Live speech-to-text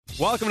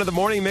Welcome to the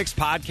Morning Mix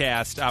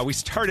podcast. We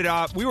started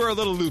off, we were a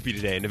little loopy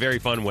today in a very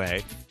fun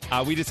way.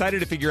 We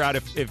decided to figure out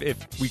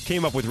if we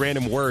came up with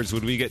random words,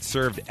 would we get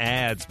served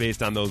ads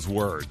based on those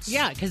words?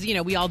 Yeah, because,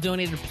 we all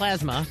donated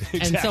plasma. Exactly.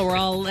 And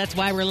so that's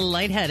why we're a little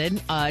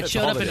lightheaded. It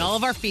showed up in all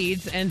of our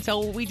feeds, and so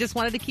we just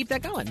wanted to keep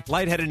that going.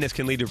 Lightheadedness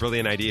can lead to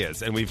brilliant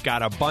ideas, and we've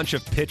got a bunch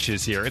of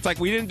pitches here. It's like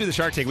we didn't do the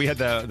Shark Tank, we had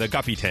the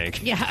Guppy Tank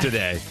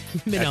today,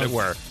 as it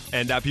were.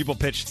 And people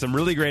pitched some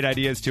really great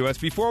ideas to us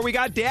before we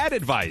got dad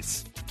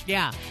advice.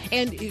 Yeah,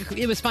 and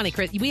it was funny,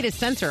 Chris. We had to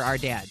censor our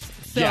dads.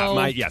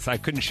 So yes, I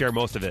couldn't share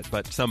most of it,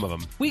 but some of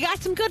them. We got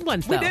some good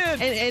ones, though. We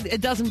did. And it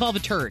does involve a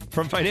turd.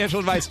 From financial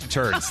advice to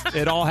turds,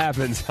 it all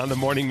happens on the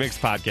Morning Mix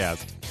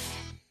podcast.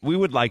 We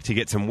would like to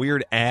get some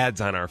weird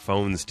ads on our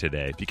phones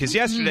today, because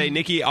yesterday,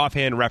 Nikki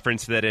offhand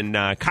referenced that in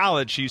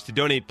college, she used to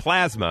donate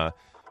plasma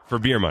for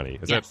beer money.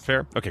 Is that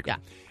fair? Okay, cool. Yeah.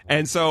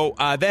 And so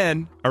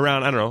then,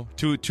 around,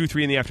 2,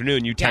 3 in the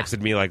afternoon, you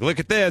texted me like,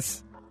 look at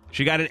this.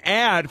 She got an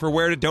ad for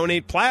where to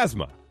donate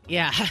plasma.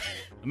 Yeah.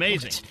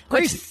 Amazing.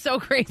 Which is so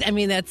crazy. I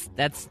mean, that's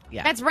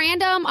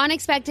random,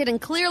 unexpected,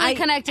 and clearly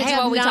connected to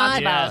what we talked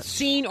about.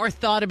 Seen or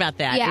thought about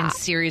that in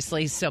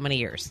seriously so many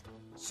years.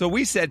 So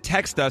we said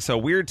text us a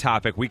weird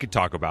topic we could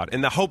talk about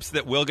in the hopes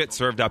that we'll get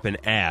served up an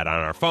ad on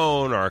our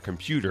phone or our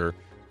computer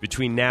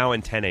between now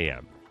and 10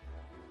 a.m.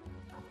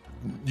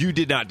 You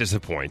did not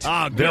disappoint.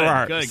 Oh, good, there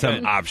are good, some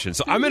good. options.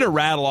 So I'm going to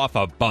rattle off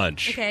a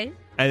bunch. Okay.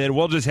 And then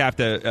we'll just have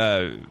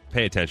to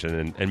pay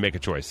attention and make a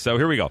choice. So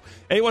here we go.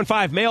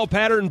 815, male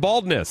pattern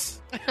baldness.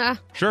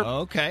 Sure.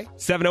 Okay.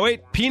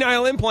 708,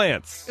 penile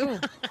implants. Ooh.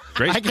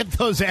 Great. I get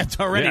those ads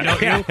already, Yeah,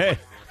 don't you? yeah.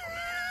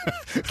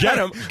 Get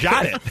them.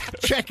 Got it.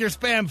 Check your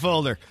spam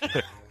folder.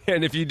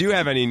 And if you do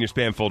have any in your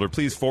spam folder,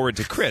 please forward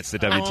to Chris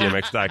at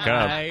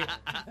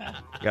WTMX.com.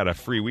 Got a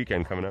free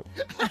weekend coming up.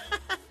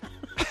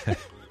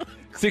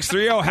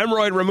 630,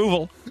 hemorrhoid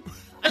removal.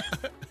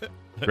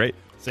 Great.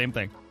 Same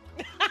thing.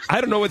 I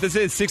don't know what this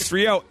is.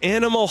 630,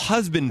 animal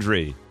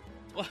husbandry.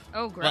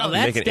 Oh, gross. Well,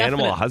 that's Make an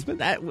animal a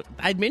husband?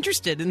 I'm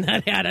interested in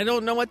that ad. I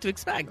don't know what to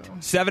expect.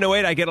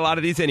 708, I get a lot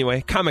of these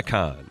anyway.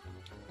 Comic-Con.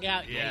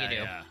 Yeah, you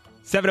do.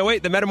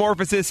 708, the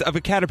metamorphosis of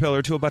a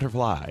caterpillar to a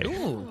butterfly.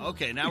 Ooh.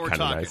 Okay, now we're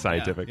Kinda talking. nice,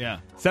 scientific. Yeah.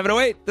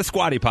 708, the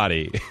squatty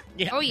potty.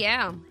 Oh,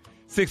 yeah.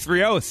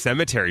 630,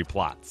 cemetery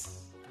plots.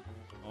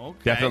 Okay.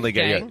 Definitely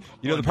get Okay. it.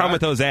 You know, the problem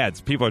with those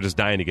ads, people are just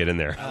dying to get in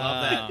there. I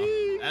love that.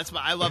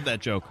 I love that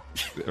joke.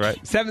 Right?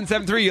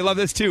 773, you love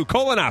this too.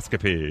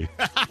 Colonoscopy.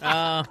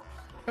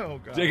 Oh,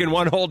 God. Digging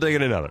one hole,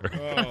 digging another.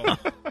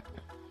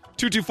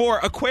 224,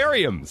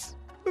 aquariums.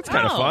 That's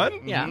kind of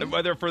fun. yeah.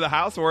 Whether for the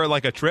house or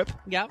like a trip,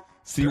 Yeah.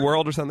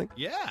 SeaWorld or something.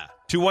 Yeah.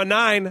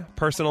 219,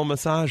 personal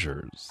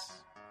massagers.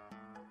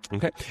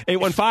 Okay.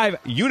 815,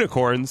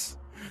 unicorns.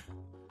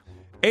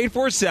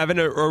 847,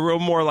 or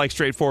more like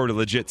straightforward,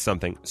 legit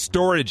something.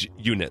 Storage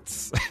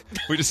units.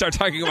 We just start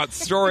talking about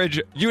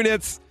storage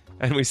units,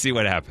 and we see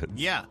what happens.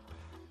 Yeah.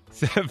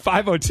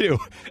 502,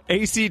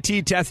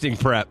 ACT testing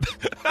prep.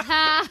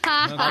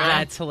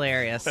 That's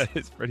hilarious. That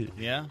is pretty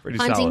solid.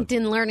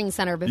 Huntington Learning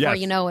Center before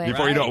you know it.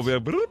 Before you know it, we'll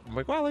be like, I'm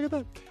like, wow, look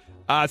at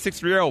that.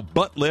 630,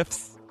 butt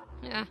lifts.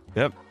 Yeah.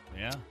 Yep.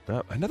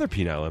 Yeah. Another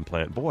penile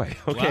implant. Boy.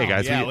 Okay, Wow.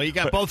 guys. Yeah, well, you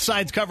got both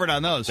sides covered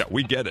on those. Yeah,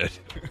 we get it.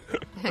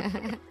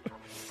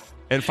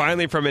 And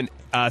finally, from an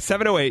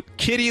 708,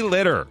 kitty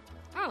litter.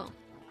 Oh.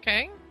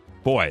 Okay.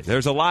 Boy,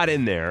 there's a lot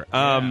in there.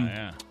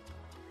 Yeah.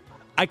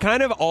 I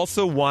kind of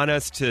also want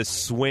us to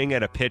swing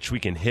at a pitch we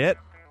can hit.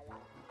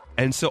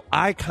 And so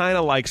I kind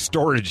of like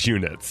storage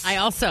units. I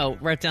also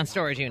wrote down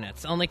storage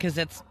units, only because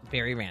it's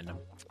very random.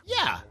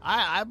 Yeah,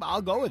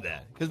 I'll go with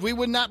that because we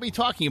would not be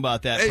talking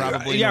about that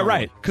probably. Yeah, normally.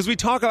 right. Because we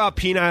talk about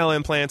penile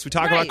implants, we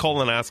talk about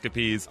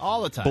colonoscopies,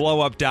 All the time.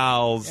 blow-up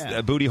dolls,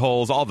 booty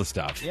holes, all the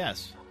stuff.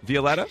 Yes.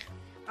 Violetta?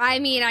 I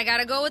mean, I got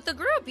to go with the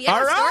group. Yeah,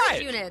 All right.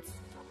 storage units.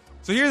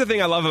 So here's the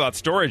thing I love about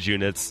storage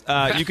units.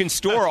 You can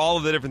store all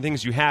of the different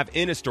things you have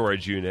in a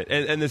storage unit.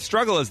 And the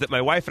struggle is that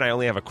my wife and I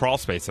only have a crawl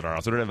space at our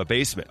house. We don't have a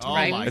basement. Oh,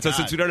 Right. my And so God.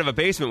 since we don't have a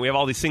basement, we have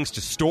all these things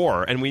to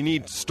store, and we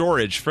need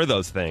storage for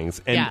those things.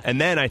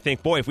 And then I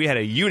think, boy, if we had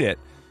a unit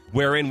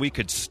wherein we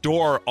could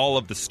store all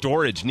of the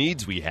storage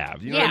needs we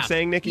have. You know what I'm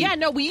saying, Nikki? Yeah,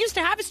 no, we used to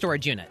have a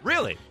storage unit.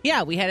 Really?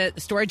 Yeah, we had a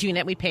storage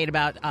unit. We paid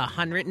about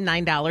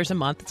 $109 a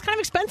month. It's kind of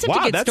expensive Wow,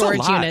 to get that's a storage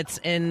lot. units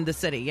in the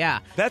city. Yeah.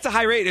 That's a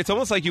high rate. It's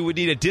almost like you would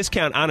need a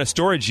discount on a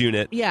storage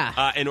unit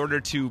in order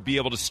to be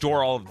able to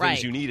store all of the things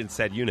Right. you need in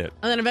said unit.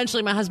 And then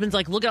eventually my husband's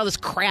like, look at all this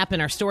crap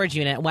in our storage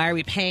unit. Why are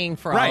we paying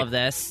for Right. all of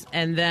this?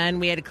 And then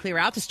we had to clear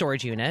out the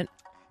storage unit.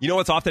 You know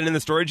what's often in the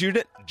storage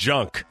unit?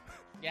 Junk.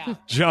 Yeah.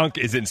 Junk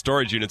is in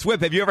storage units.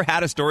 Whip, have you ever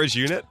had a storage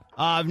unit?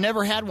 I've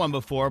never had one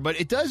before, but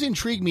it does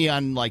intrigue me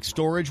on like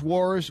Storage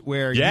Wars,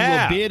 where you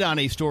Yeah. will bid on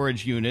a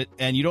storage unit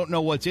and you don't know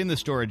what's in the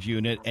storage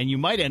unit, and you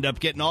might end up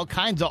getting all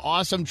kinds of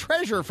awesome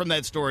treasure from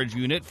that storage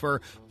unit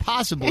for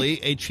possibly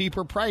a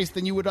cheaper price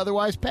than you would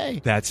otherwise pay.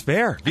 That's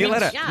fair. mean,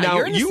 Violetta, yeah, now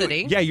you're in a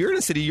city. Yeah, you're in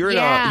a city. You're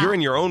Yeah. you're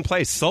in your own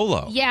place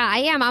solo. Yeah, I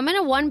am. I'm in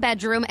a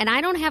one-bedroom, and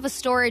I don't have a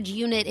storage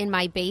unit in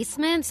my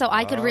basement, so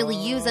I could really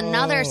use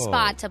another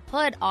spot to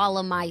put all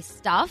of my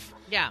stuff.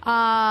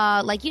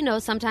 Yeah. Like,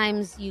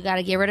 sometimes you got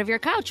to get rid of your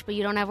couch, but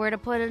you don't have where to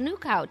put a new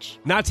couch.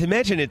 Not to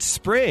mention it's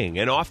spring,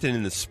 and often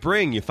in the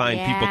spring you find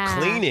people Yeah.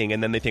 cleaning,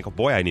 and then they think, oh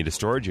boy, I need a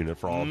storage unit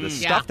for all of this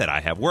stuff that I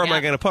have. Where am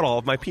I going to put all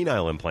of my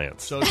penile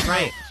implants? So it's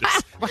right.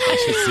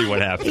 Just see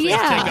what happens.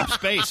 Yeah. Take up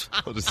space.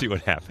 We'll just see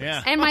what happens.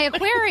 Yeah. And my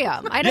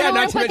aquarium. I Yeah, don't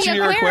know not to where to put mention the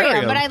your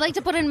aquarium. but I'd like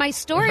to put in my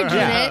storage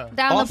unit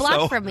down the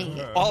block from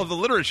me. All of the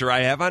literature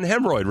I have on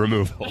hemorrhoid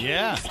removal.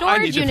 Yeah. I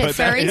need Storage to unit, put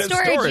that sorry. in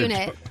Storage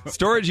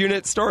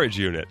unit. Storage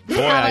unit. Boy,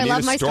 Oh, I I need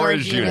love a my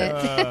storage storage unit.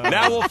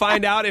 Now we'll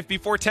find out if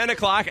before 10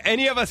 o'clock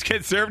any of us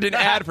get served an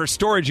ad for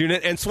storage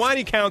unit, and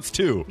Swanee counts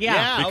too.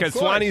 Yeah, because of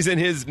course. Swanee's in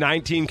his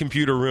 19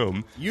 computer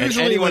room.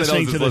 Usually and any one of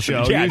listening those to is the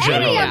listening. show. Yeah, Usually.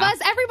 Any generally. of us,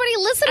 everybody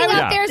listening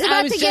Yeah. out there is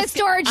about to get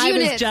storage I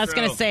units. was just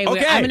going to say, Okay.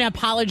 I'm going to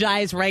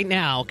apologize right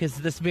now because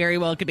this very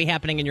well could be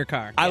happening in your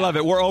car. I love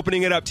it. We're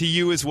opening it up to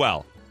you as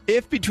well.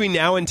 If between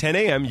now and 10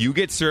 a.m. you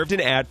get served an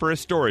ad for a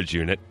storage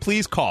unit,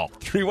 please call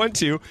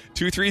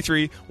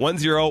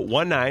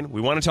 312-233-1019.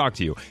 We want to talk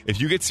to you. If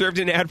you get served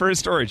an ad for a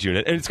storage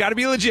unit, and it's got to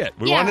be legit.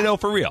 We Yeah. want to know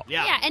for real.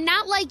 Yeah. Yeah, and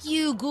not like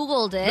you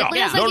Googled it. No. Like,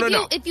 Yeah. it's like No, if, no, you,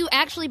 no. if you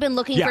actually been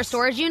looking Yes. for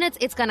storage units,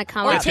 it's going to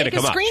come Or up. It's gonna take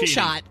a come up.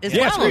 screenshot as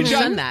Yeah, well. and screenshot.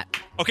 send that.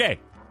 Okay.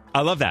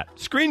 I love that.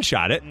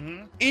 Screenshot it.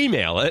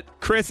 Email it.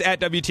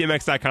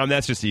 Chris@WTMX.com.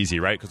 That's just easy,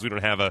 right? Because we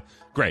don't have a...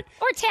 Great.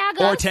 Or tag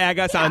us. Or tag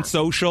us on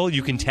social.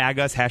 You can tag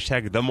us,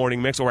 hashtag The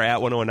Morning Mix, or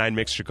at 1019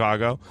 Mix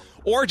Chicago.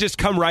 Or just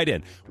come right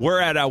in.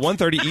 We're at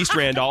 130 East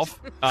Randolph,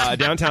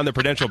 downtown the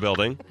Prudential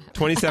Building,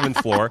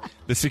 27th floor.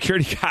 The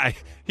security guy,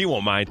 he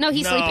won't mind. No,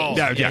 he's No. sleeping.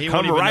 Yeah, he come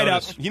won't even right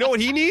notice. up. You know what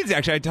he needs?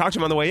 Actually, I talked to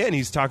him on the way in.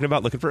 He's talking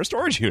about looking for a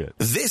storage unit.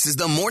 This is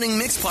the Morning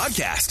Mix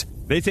Podcast.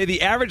 They say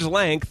the average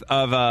length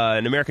of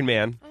an American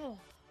man,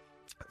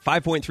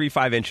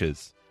 5.35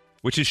 inches,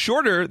 which is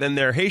shorter than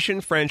their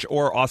Haitian, French,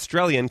 or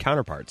Australian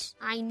counterparts.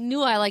 I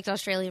knew I liked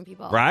Australian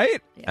people.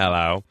 Right?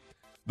 Hello.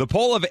 The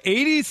poll of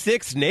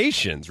 86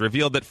 nations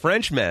revealed that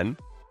French men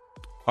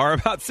are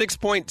about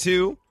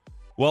 6.2,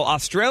 while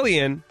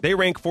Australian, they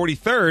rank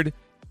 43rd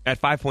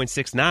at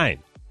 5.69.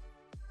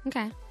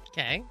 Okay.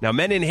 Okay. Now,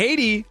 men in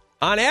Haiti,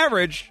 on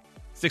average,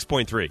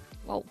 6.3.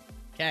 Whoa.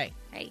 Okay.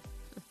 Hey.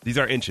 These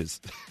are inches.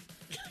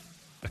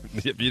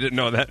 If you didn't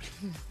know that.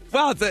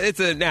 Well,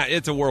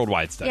 it's a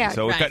worldwide study, Yeah,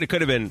 so right. it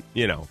could have been,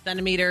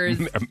 Centimeters.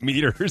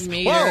 meters.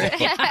 Meter.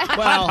 Whoa.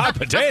 Well, Hot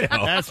potato.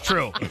 that's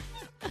true.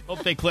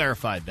 Hope they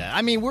clarified that.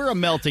 I mean, we're a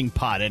melting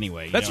pot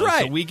anyway. That's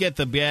right. So we get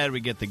the bad,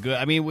 we get the good.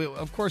 I mean,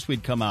 of course,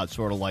 we'd come out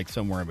sort of like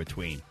somewhere in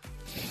between.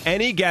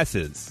 Any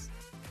guesses?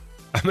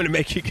 I'm going to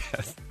make you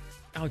guess.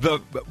 Oh,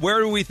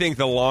 Where do we think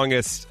the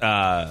longest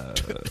length?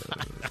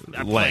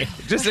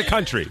 Just a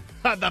country.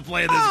 I'm not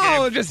playing this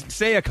Oh, just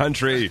say a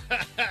country.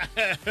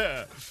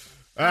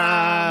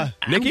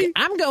 Nikki?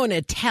 I'm going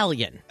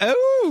Italian.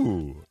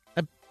 Oh.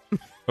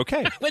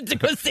 Okay. Went to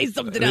go say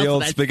something The else.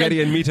 old and I spaghetti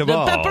said and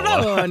meatball. The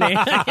pepperoni.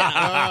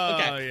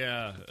 Oh,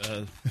 yeah.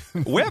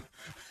 Whip.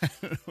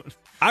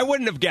 I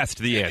wouldn't have guessed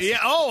the answer. Yeah.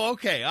 Oh,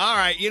 okay. All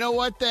right. You know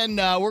what? Then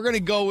we're going to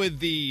go with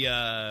the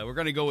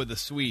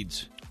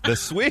Swedes. The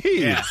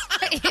Swedes.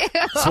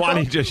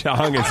 Swanee just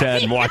hung his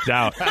head and walked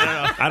out.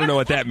 I don't know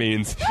what that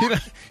means.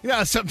 You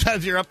know,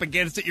 sometimes you're up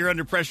against it. You're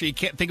under pressure. You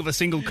can't think of a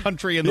single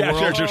country in the Yeah,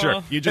 world.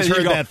 sure. You just And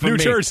heard you go, that from New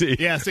me. Jersey.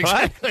 Yes,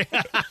 exactly.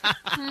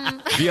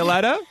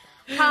 Violetta?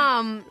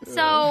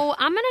 So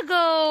I'm going to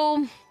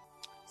go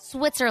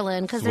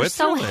Switzerland because they're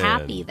so Switzerland.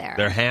 happy there.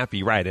 They're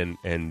happy, right,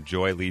 and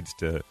joy leads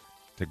to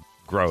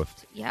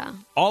growth. Yeah.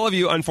 All of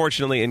you,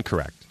 unfortunately,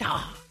 incorrect.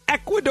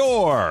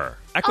 Ecuador.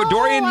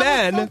 Ecuadorian Oh, I was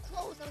men, so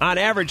close. on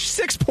average,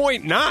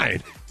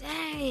 6.9.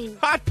 Dang.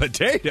 Hot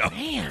potato.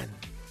 Man,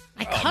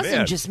 my cousin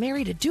man. just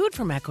married a dude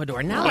from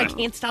Ecuador. Now I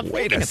can't stop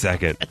Wait thinking a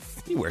second. about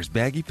it. He wears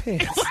baggy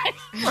pants.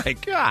 My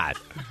God.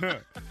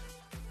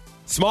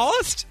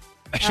 Smallest?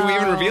 Should we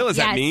even reveal? Is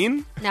that yes.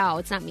 mean? No,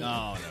 it's not me.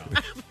 Oh, no.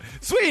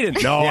 Sweden.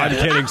 No, I'm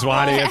kidding,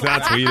 Swanee. It's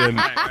not Sweden.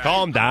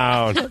 Calm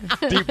down.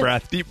 Deep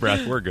breath.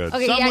 We're good.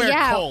 Okay, Somewhere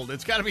yeah. cold.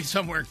 It's got to be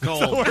somewhere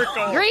cold.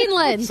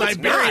 Greenland.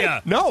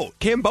 Siberia. No,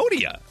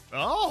 Cambodia.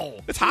 Oh,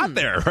 It's hot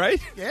there,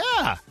 right?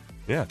 yeah.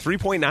 Yeah,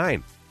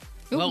 3.9.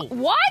 Well,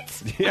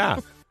 What? Yeah.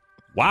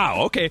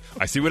 Wow, okay.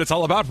 I see what it's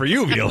all about for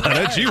you,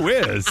 Violetta. Gee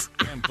whiz.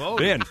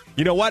 Cambodia. Man,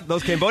 you know what?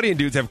 Those Cambodian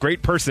dudes have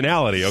great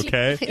personality,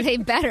 okay? They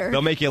better.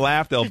 They'll make you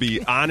laugh. They'll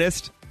be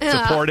honest,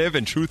 supportive,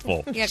 and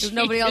truthful. Yeah, because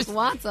nobody else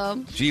wants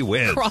them. Gee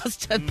whiz.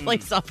 crossed a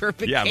place off her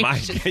Yeah,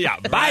 vacation.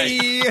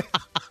 bye.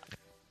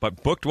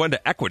 But booked one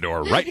to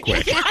Ecuador right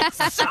quick.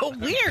 That's so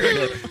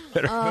weird.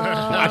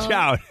 Watch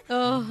out.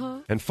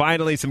 And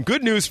finally, some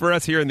good news for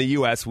us here in the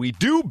U.S. We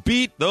do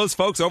beat those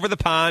folks over the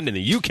pond in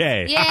the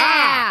U.K.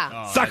 Yeah.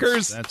 Oh,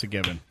 Suckers. That's a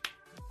given.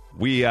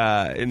 We,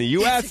 in the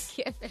U.S.,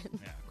 Yeah,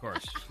 of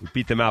course. we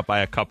beat them out by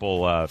a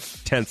couple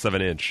tenths of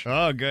an inch,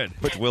 Oh, good.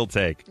 which we'll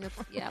take.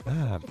 Yeah.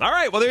 All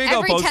right, well, there you go,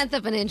 Every folks. tenth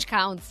of an inch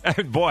counts.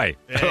 Boy,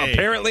 Hey.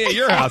 apparently at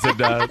your house it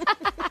does.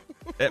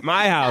 At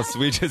my house,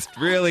 we just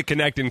really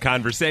connect in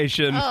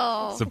conversation,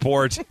 Oh.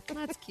 support,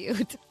 That's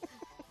cute.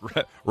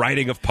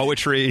 writing of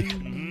poetry,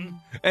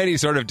 any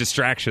sort of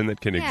distraction that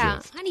can Yeah.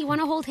 exist. Honey, you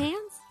want to hold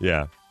hands?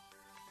 Yeah.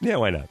 Yeah,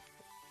 why not?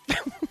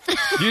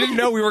 You didn't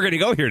know we were going to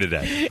go here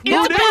today.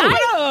 No,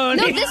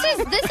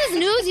 this is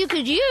news you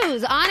could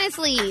use.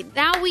 Honestly,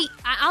 now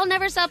I'll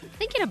never stop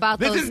thinking about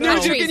This those is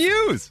news you countries. can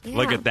use. Yeah.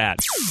 Look at that.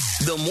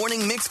 The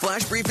Morning Mix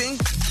Flash Briefing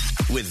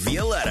with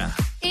Violetta.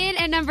 In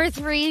at number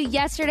 3,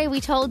 yesterday we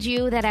told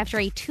you that after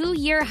a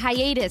 2-year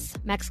hiatus,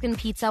 Mexican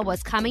pizza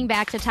was coming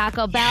back to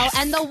Taco Bell,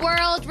 and the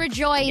world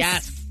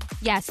rejoiced.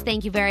 Yes,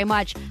 thank you very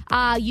much.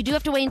 You do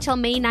have to wait until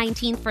May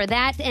 19th for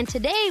that. And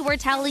today we're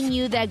telling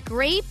you that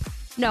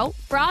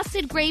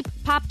frosted grape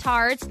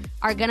Pop-Tarts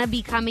are going to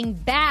be coming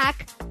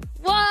back.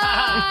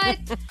 What?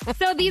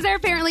 So these are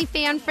apparently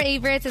fan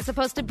favorites. It's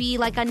supposed to be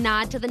like a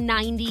nod to the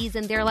 90s,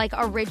 and they're like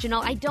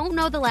original. I don't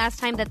know the last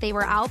time that they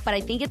were out, but I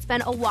think it's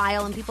been a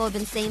while, and people have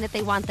been saying that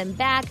they want them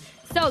back.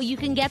 So you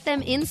can get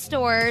them in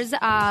stores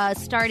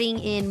starting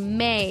in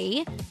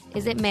May.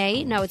 Is it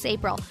May? No, it's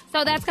April.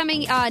 So that's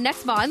coming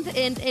next month,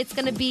 and it's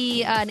going to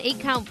be an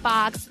 8-count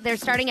box. They're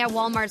starting at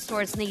Walmart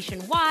stores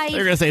nationwide.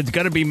 They're going to say it's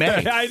going to be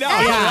May. I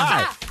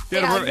know. To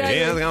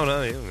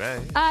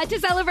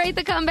celebrate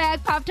the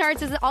comeback,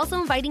 Pop-Tarts is also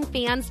inviting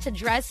fans to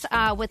dress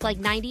with like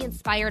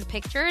 90-inspired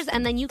pictures,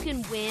 and then you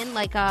can win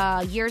like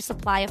a year's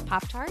supply of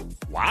Pop-Tarts.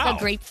 Wow. It's a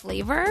great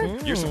flavor.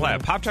 Your supply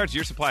of Pop-Tarts,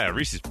 your supply of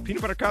Reese's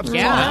Peanut Butter Cups.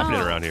 Yeah. What's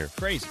happening around here?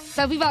 Crazy.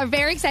 So people are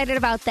very excited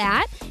about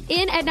that.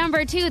 In at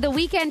number 2, The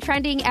Weeknd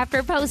trending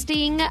after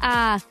posting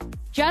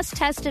just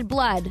tested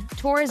blood.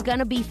 Tour is going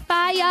to be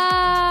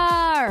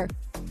fire.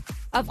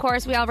 Of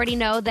course, we already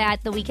know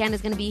that The Weeknd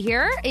is going to be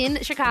here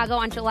in Chicago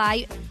on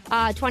July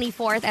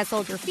 24th at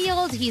Soldier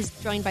Field. He's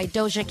joined by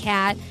Doja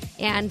Cat,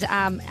 and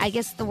I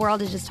guess the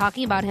world is just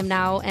talking about him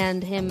now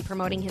and him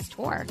promoting his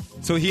tour.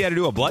 So he had to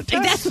do a blood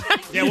test?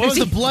 Yeah, what was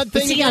the blood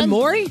thing Is he again? on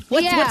Maury?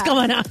 What's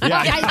going on?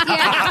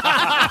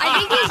 I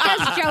think he's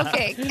just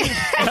joking.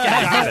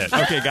 Got it.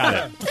 Okay, got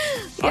it.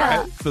 All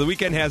right. So The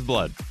Weeknd has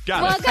blood.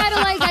 Got Well, it. kind of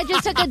like I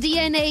just took a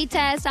DNA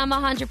test. I'm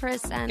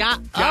 100%. Got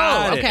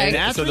it. okay.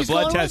 And so the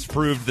blood test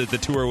proved that the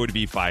tour would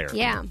be fire.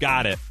 Yeah.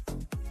 Got it.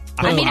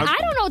 I mean, I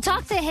don't know.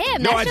 Talk to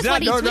him. No, That's it's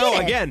just what not. he No.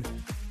 tweeted. Again,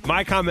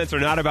 my comments are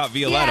not about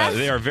Violetta. Yes.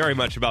 They are very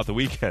much about The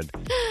Weeknd.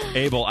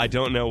 Abel, I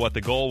don't know what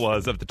the goal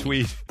was of the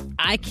tweet.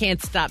 I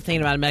can't stop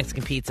thinking about a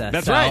Mexican pizza.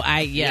 That's so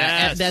right.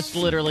 Yes. That's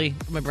literally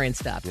my brain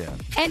stopped. Yeah.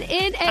 And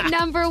in at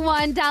number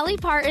 1, Dolly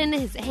Parton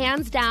is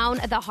hands down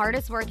the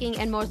hardest working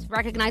and most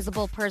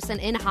recognizable person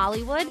in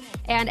Hollywood.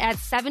 And at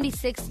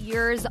 76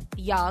 years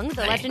young,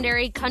 the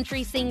legendary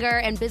country singer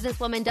and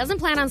businesswoman doesn't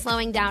plan on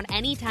slowing down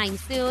anytime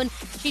soon.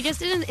 She just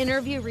did an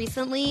interview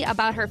recently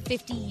about her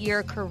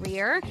 50-year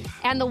career.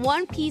 And the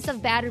one piece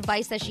of bad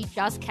advice that she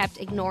just kept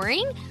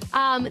ignoring,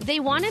 they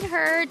wanted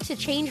her to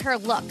change her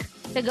look,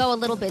 to go a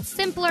little bit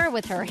simpler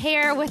with her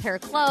hair, with her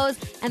clothes,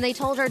 and they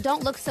told her,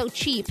 don't look so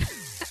cheap.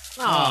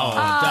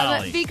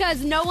 Dolly.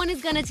 Because no one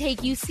is going to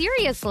take you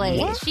seriously.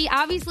 What? She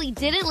obviously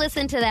didn't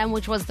listen to them,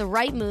 which was the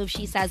right move,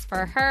 she says,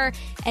 for her.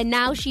 And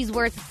now she's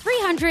worth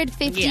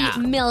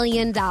 $350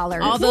 million.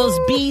 All those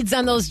beads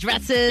on those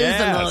dresses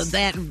Yes.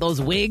 and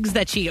those wigs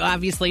that she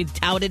obviously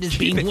touted as Keep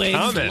being it wigs.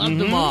 coming. Loved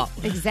them all.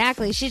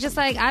 Exactly. She's just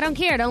like, I don't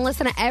care. Don't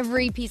listen to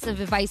every piece of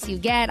advice you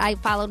get. I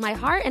followed my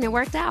heart, and it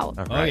worked out.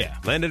 All Oh, right. yeah.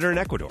 Landed her in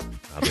Ecuador.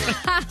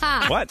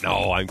 What?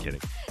 No, I'm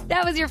kidding.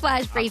 That was your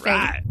flash briefing.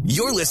 Right.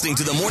 You're listening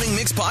to the Morning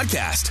Mix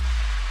Podcast.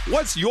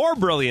 What's your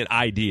brilliant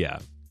idea?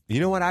 You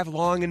know what I've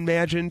long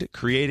imagined?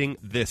 Creating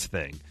this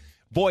thing.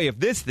 Boy, if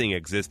this thing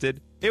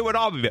existed, it would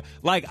all be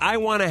like, I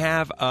want to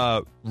have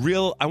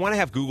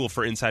Google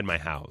for inside my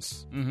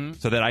house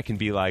so that I can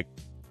be like,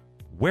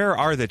 where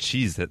are the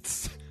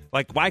Cheez-Its?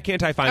 Like, why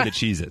can't I find the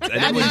Cheez-Its?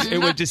 And it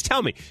would just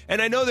tell me.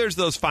 And I know there's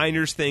those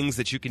finders things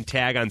that you can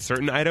tag on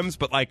certain items,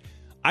 but like,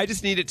 I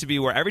just need it to be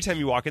where every time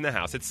you walk in the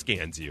house, it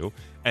scans you,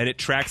 and it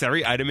tracks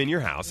every item in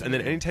your house, and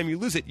then anytime you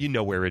lose it, you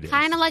know where it is.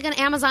 Kind of like an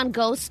Amazon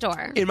Go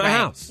store. In my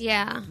house.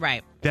 Yeah.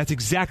 Right. That's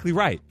exactly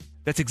right.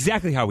 That's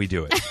exactly how we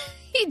do it.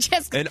 He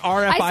just An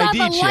I saw RFID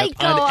the light chip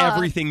go on up.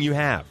 everything you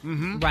have.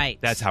 Right.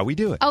 That's how we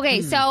do it.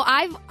 Okay, so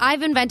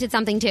I've invented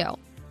something too.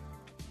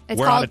 It's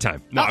We're called, out of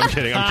time. No, I'm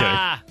kidding.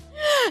 I'm kidding.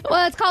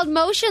 Well, it's called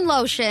Motion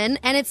Lotion,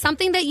 and it's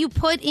something that you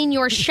put in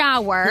your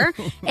shower.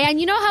 And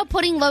you know how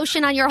putting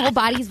lotion on your whole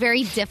body is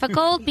very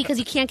difficult because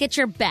you can't get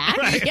your back?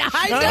 Yeah,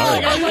 I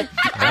know.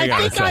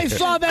 I think I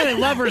saw that at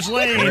Lover's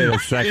Lane Wait a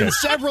second. in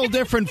several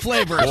different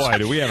flavors. Boy,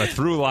 do we have a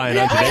through line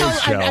on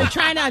today's show.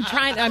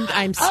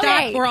 I'm stop.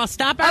 Okay. We're all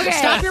stop. Okay.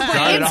 Stop your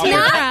Start it brains. off Hear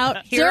with- her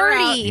out. Hear her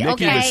out. Dirty.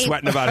 Nikki Okay. was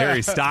sweating about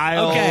Harry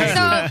Styles. Okay.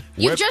 So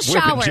you've just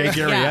showered. Jake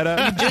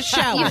Arrieta. Just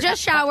shower. You've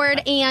just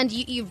showered and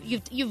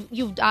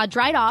you've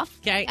dried off.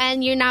 Okay.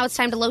 And now it's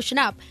time to lotion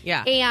up.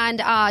 Yeah.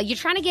 And you're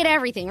trying to get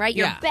everything, right?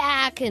 Your Yeah.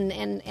 back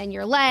and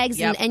your legs.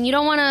 Yep. And you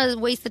don't want to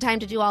waste the time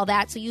to do all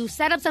that. So you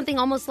set up something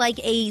almost like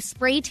a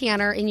spray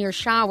tanner in your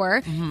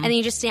shower. And then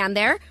you just stand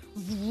there.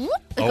 Whoop,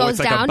 it goes it's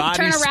like down. a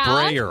body you turn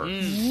around. sprayer.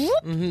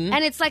 Whoop,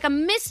 and it's like a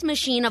mist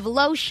machine of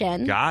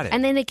lotion. Got it.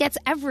 And then it gets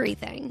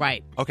everything.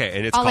 Right. Okay,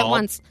 and it's All called at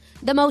once.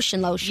 The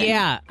Motion Lotion.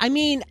 Yeah. I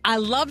mean, I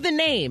love the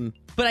name,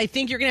 but I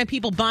think you're going to have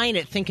people buying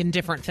it thinking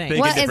different things.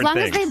 Thinking Well, as different long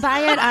as things. they buy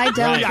it, I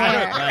don't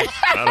care. I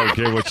don't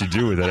care what you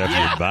do with it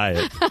after you buy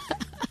it.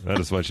 I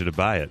just want you to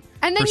buy it.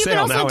 And then For you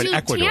sale can now also in do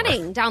Ecuador.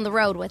 tanning down the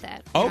road with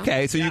it. you know?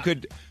 Okay, so you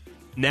could.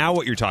 Now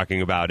what you're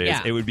talking about is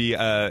Yeah. it would be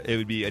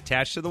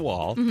attached to the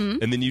wall,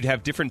 and then you'd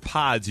have different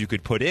pods you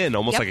could put in,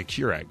 almost Yep. like a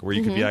Keurig, where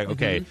you could be like,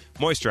 okay,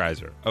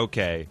 moisturizer,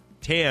 okay,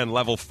 tan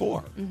level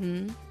 4,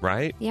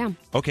 right? Yeah.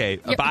 Okay,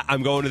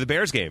 I'm going to the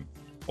Bears game,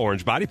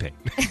 orange body paint.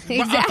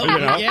 Exactly. You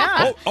know?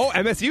 Yeah.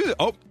 MSU.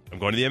 Oh, I'm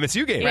going to the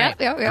MSU game.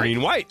 Yep, yep, yep.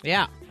 Green, white.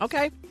 Yeah.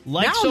 Okay.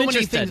 Like Now so I'm many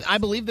interested. things, I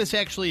believe this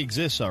actually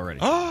exists already.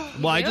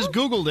 Well, I just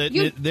Googled it.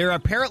 You- There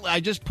apparently, I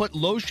just put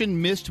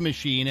lotion mist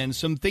machine, and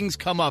some things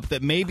come up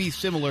that may be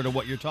similar to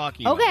what you're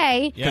talking about.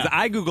 Okay. Because Yeah.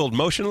 I Googled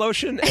motion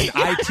lotion, and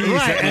IT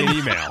sent me an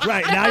email.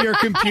 Right, now your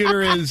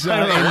computer is in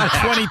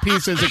 20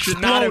 pieces I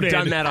should not have exploded.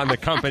 done that on the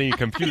company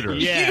computer.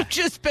 Yeah. You've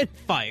just been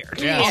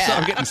fired. Also,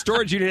 I'm getting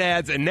storage unit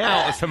ads and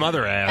now some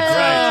other ads.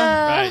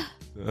 Right.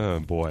 Oh,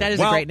 boy. That is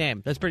Well, a great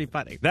name. That's pretty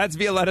funny. That's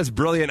Violetta's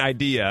brilliant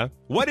idea.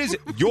 What is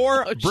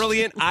your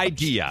brilliant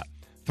idea?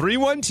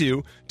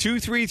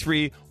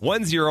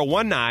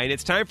 312-233-1019.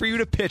 It's time for you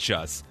to pitch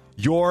us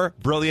your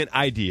brilliant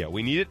idea.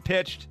 We need it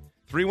pitched.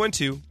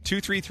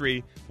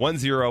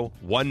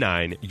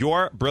 312-233-1019.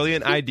 Your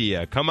brilliant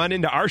idea. Come on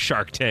into our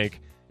Shark Tank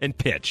and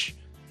pitch.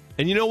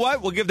 And you know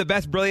what? We'll give the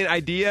best brilliant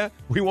idea.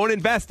 We won't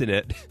invest in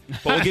it,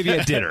 but we'll give you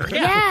a dinner.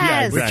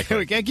 Yes. exactly.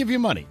 We can't give you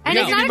money. And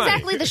Yeah, it's give me not money.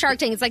 exactly the Shark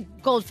Tank. It's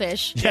like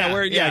goldfish.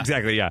 Yeah, Yeah.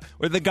 exactly, yeah.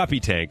 We're the Guppy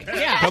Tank.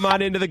 Yeah. Come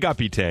on into the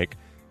Guppy Tank.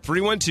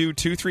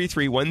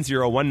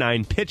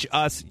 312-233-1019. Pitch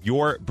us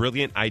your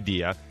brilliant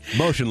idea.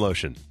 Motion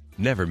lotion.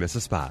 Never miss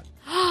a spot.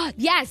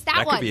 Yes, that That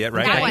could one. be it,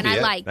 right? That That one could be I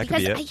it. like That could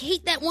because be I it.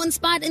 hate that one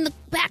spot in the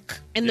back.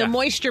 And Yeah. the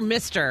moisture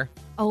mister.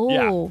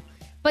 Oh.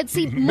 But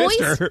see,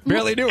 Mister,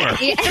 barely knew her.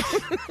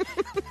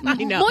 I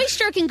know.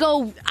 moisture can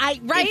go.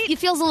 right? It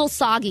feels a little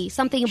soggy.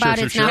 Something about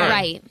Sure, it's sure, not sure.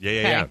 right.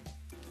 Yeah.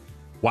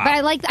 Wow. But I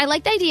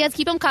like the ideas.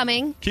 Keep them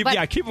coming. keep But-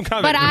 them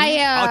coming. But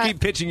I'll keep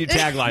pitching you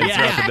taglines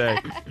Yeah.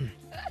 throughout the day.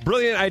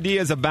 Brilliant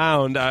ideas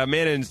abound. A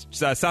man in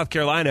South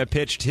Carolina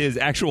pitched his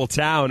actual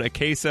town a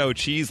queso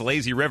cheese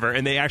lazy river,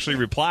 and they actually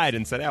replied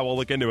and said, "Yeah, we'll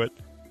look into it."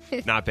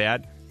 Not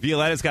bad.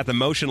 Violetta's got the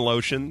motion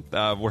lotion.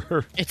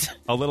 We're It's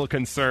a little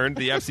concerned.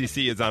 The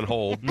FCC is on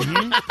hold.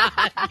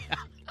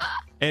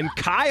 And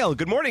Kyle,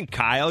 good morning,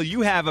 Kyle.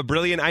 You have a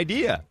brilliant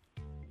idea.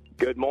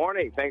 Good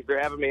morning. Thanks for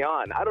having me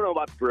on. I don't know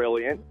about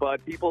brilliant,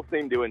 but people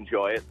seem to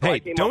enjoy it. So I Hey,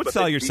 came up don't with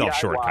sell a yourself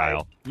short, DIY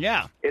Kyle.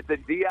 Yeah. It's a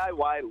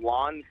DIY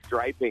lawn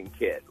striping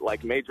kit,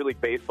 like Major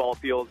League Baseball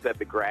fields have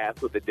the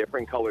grass with a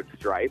different colored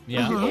stripe.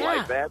 Yeah. People Yeah.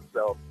 like that.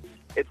 So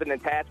it's an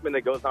attachment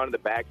that goes onto the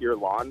back of your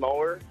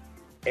lawnmower,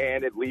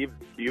 and it leaves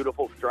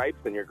beautiful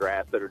stripes in your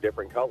grass that are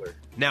different colors.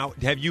 Now,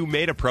 have you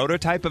made a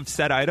prototype of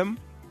said item?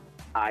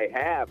 I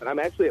have, and I'm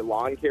actually a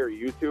lawn care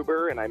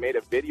YouTuber, and I made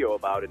a video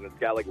about it, and it's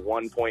got like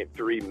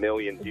 1.3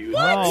 million views.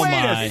 Oh, Wait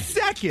my. a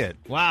second.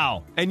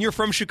 Wow. And you're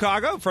from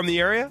Chicago, from the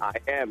area? I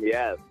am,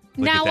 yes.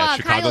 Look now, at that,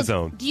 Chicago Kyle,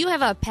 zone. do you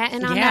have a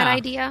patent on Yeah. that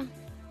idea?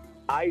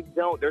 I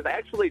don't. There's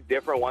actually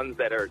different ones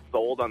that are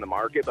sold on the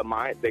market, but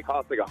they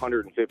cost like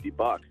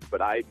 $150.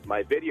 But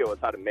my video is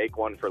how to make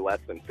one for less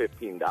than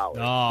 $15.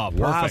 Oh, perfect.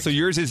 Wow, so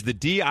yours is the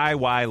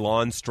DIY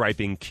lawn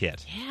striping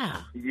kit.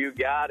 yeah. You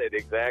got it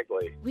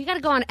exactly. We got to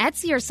go on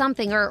Etsy or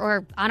something,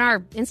 or on our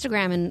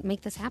Instagram and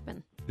make this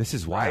happen. This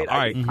is wild. Right? All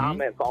I right. get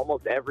comments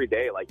almost every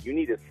day like you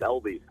need to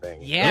sell these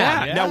things.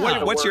 Yeah. Yeah. Now, A lot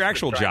of what's your work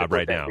actual to try to job put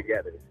right that now?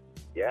 Together.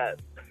 Yes.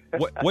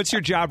 What's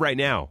your job right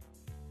now?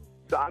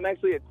 So I'm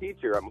actually a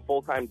teacher. I'm a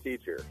full-time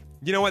teacher.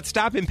 You know what?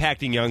 Stop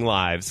impacting young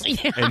lives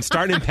and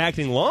start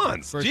impacting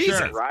lawns. For Jesus.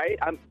 sure. Right?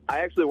 I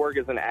actually work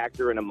as an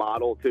actor and a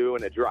model too,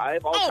 and a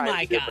drive. All Oh, kinds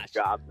my of different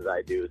gosh. jobs that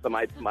I do. So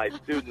my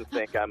students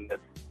think I'm this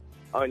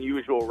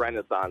unusual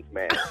Renaissance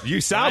man.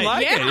 You sound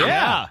Right. like it,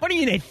 yeah. What do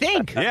you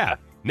think? Yeah.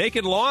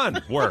 Naked lawn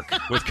work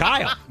with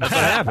Kyle. That's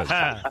what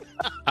happens.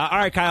 All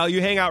right, Kyle, you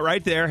hang out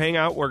right there. Hang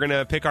out. We're going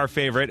to pick our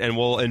favorite, and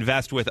we'll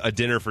invest with a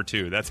dinner for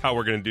two. That's how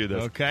we're going to do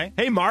this. Okay.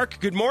 Hey, Mark,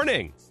 good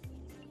morning.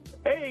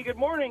 Hey, good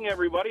morning,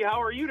 everybody.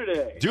 How are you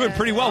today? Doing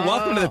pretty well.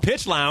 Welcome to the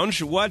Pitch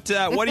Lounge. What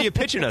are you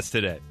pitching us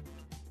today?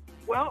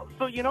 Well,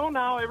 so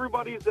now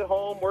everybody's at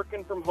home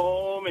working from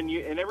home, and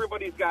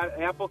everybody's got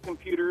Apple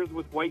computers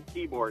with white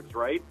keyboards,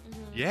 right?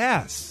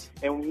 Yes.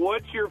 And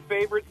what's your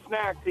favorite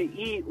snack to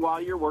eat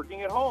while you're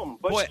working at home?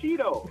 But What?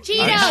 Cheetos.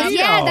 Cheetos, Cheeto.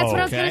 yeah, that's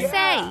what I was Okay. going to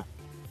say.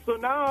 So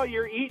now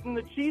you're eating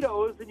the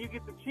Cheetos, and you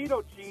get the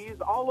Cheeto cheese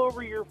all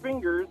over your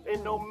fingers,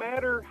 and no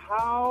matter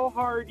how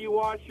hard you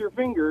wash your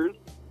fingers,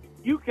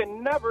 you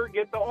can never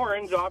get the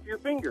orange off your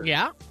fingers.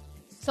 Yeah.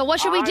 So what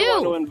should we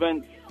do?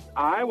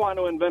 I want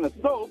to invent a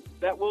soap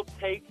that will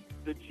take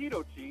the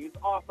Cheeto cheese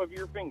off of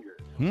your fingers.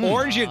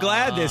 Aren't you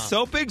glad this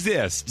soap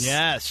exists?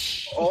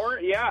 Yes. Or,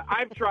 yeah,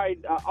 I've tried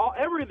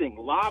everything.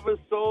 Lava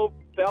soap,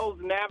 Bell's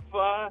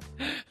Naphtha,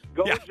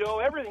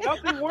 Gojo, everything.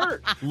 Nothing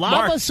works.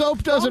 Lava Mark.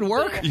 soap doesn't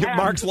work?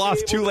 Mark's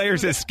lost 2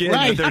 layers of skin,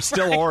 Right. but they're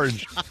still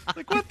orange.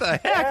 Like, what the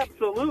heck?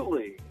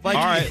 Absolutely. Like,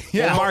 All right.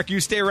 Yeah. Well, Mark, you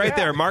stay right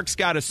there. Mark's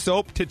got a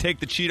soap to take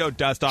the Cheeto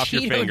dust off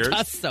your fingers. Cheeto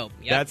dust soap.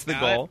 Yep, That's the got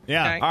goal. it.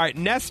 Yeah. Okay. All right,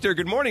 Nestor.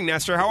 Good morning,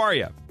 Nestor. How are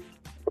you?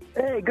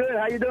 Hey, good.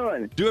 How you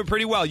doing? Doing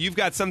pretty well. You've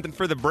got something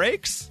for the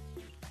brakes?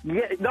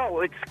 Yeah,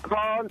 no, it's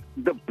called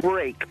the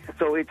brake.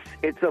 So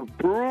it's a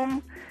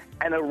broom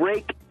and a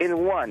rake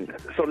in one.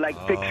 So like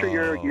picture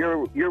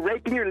you're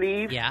raking your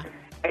leaves. Yeah.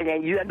 And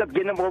then you end up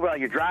getting them over on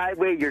your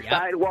driveway, your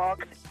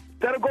sidewalk.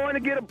 Instead of going to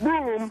get a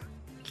broom,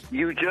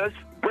 you just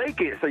break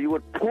it. So you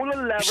would pull a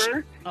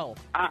lever on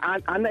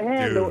the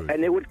handle, Dude.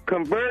 and it would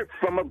convert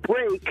from a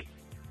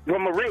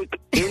rake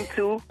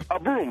into a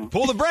broom.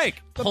 Pull the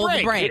brake. Pull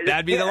the brake.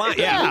 That'd be the line.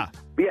 Yeah.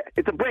 Yeah,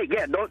 it's a break.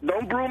 Yeah,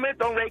 don't broom it,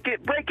 don't rake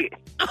it, break it.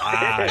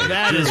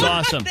 That is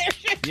awesome.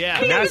 Yeah.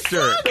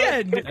 Nestor.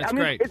 That's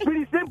great. It's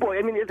pretty simple.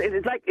 I mean,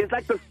 it's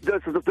like the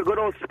good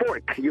old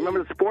spork. You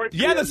remember the spork?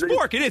 Yeah, the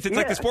spork. It is. It's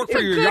like the spork for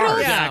your Good yard. old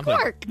Exactly.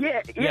 spork.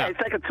 Yeah, it's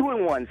like a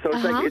 2-in-1. So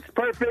it's like it's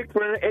perfect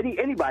for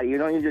anybody. You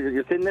know,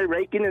 you're sitting there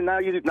raking, and now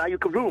you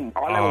can broom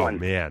all at Oh, once.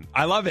 man.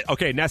 I love it.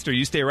 Okay, Nestor,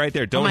 you stay right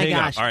there. Don't Oh, my hang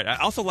gosh. up. All right. I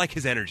also like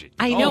his energy.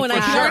 I know, Oh, and for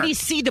I can sure. already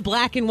see the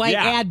black and white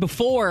Yeah. ad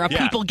before of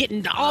Yeah. people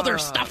getting all their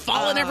stuff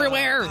falling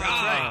everywhere. Oh,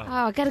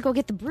 I got to go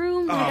get the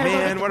broom. Oh, I gotta go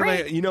man. get the What am I?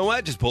 brake. You know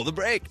what? Just pull the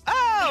brake.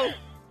 Oh.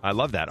 I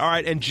love that. All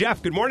right. And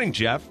Jeff, good morning,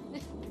 Jeff.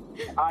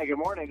 Hi, good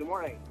morning. Good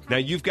morning. Now,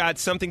 you've got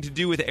something to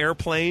do with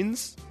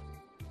airplanes.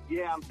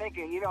 Yeah, I'm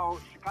thinking,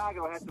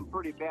 Chicago has some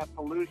pretty bad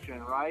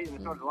pollution, right?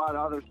 And so does a lot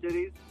of other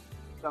cities.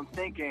 So I'm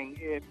thinking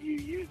if you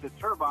use the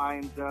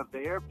turbines of the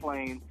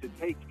airplanes to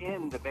take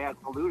in the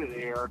bad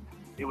polluted air,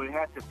 it would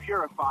have to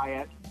purify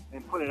it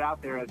and put it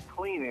out there as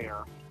clean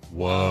air.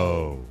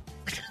 Whoa.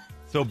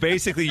 So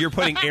basically, you're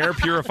putting air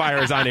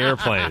purifiers on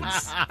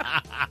airplanes.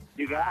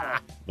 You got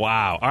it.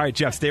 Wow. All right,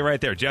 Jeff, stay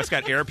right there. Jeff's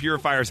got air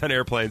purifiers on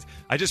airplanes.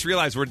 I just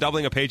realized we're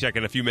doubling a paycheck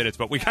in a few minutes,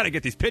 but we got to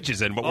get these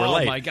pitches in, but we're Oh,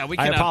 late. my God, we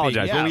I cannot be.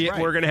 apologize. Yeah, right.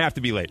 We're going to have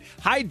to be late.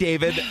 Hi,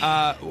 David.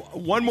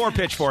 One more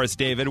pitch for us,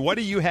 David. What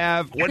do you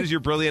have? What is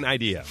your brilliant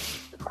idea?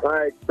 All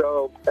right,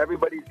 so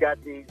everybody's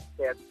got these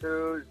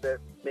tattoos that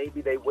maybe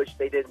they wish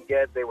they didn't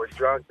get. They were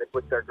drunk. They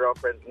put their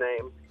girlfriend's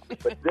name.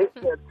 But this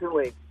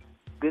tattooing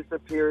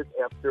disappears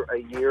after a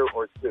year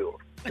or two.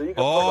 So you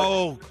can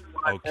Oh,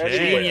 put okay.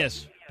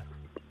 Genius.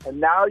 And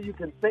now you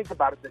can think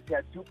about it. The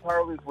tattoo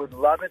parlors would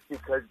love it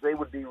because they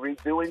would be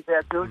redoing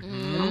tattoos.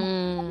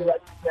 You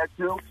like the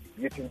tattoo,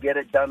 you can get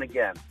it done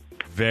again.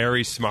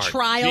 Very smart.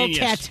 Trial Genius.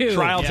 tattoo.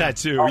 Trial Yeah.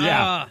 tattoo,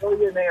 yeah.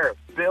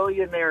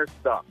 Billionaire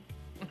stuff.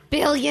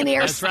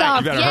 Billionaire That's right. stuff.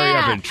 You better yeah. hurry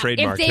up and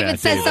trademark if David that,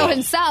 says so David.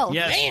 himself.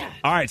 Yes.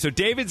 All right, so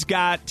David's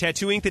got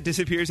tattoo ink that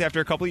disappears after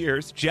a couple of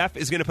years. Jeff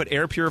is going to put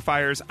air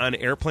purifiers on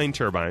airplane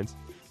turbines.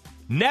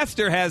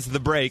 Nestor has the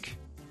brake.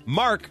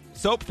 Mark,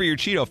 soap for your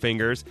Cheeto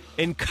fingers.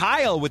 And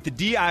Kyle with the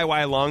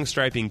DIY long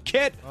striping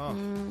kit.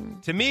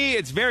 To me,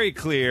 it's very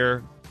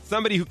clear.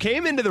 Somebody who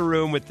came into the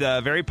room with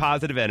very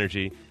positive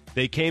energy.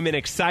 They came in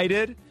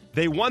excited.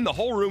 They won the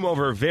whole room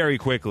over very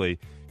quickly.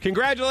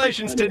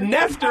 Congratulations to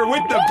Nestor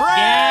with the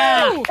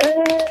brake!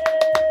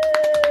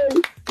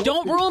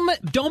 Don't broom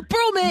it. Don't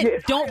broom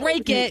it. Don't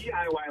rake it.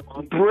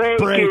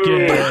 Break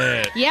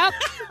it. Yep.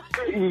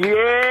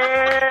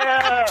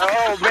 Yeah.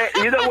 Oh, man.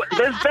 You know what?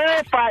 This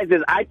verifies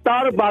this. I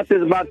thought about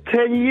this about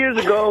 10 years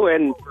ago,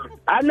 and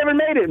I never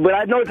made it, but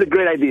I know it's a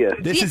great idea.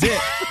 This is it.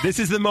 This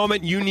is the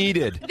moment you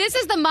needed. This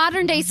is the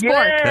modern day sport.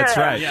 Yeah. That's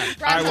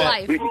right. Round of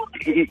life.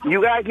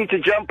 You guys need to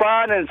jump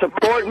on and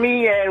support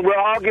me, and we'll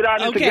all get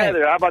on it Okay.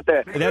 together. How about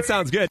that? That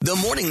sounds good. The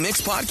Morning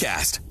Mix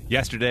Podcast.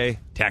 Yesterday,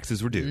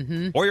 taxes were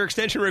due, or your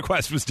extension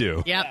request was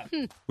due. Yep.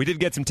 We did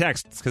get some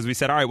texts because we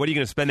said, all right, what are you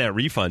going to spend that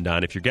refund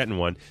on if you're getting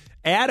one?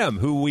 Adam,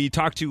 who we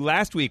talked to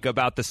last week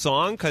about the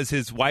song because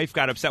his wife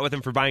got upset with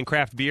him for buying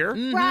craft beer.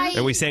 Right.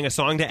 And we sang a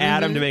song to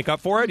Adam to make up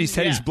for it. He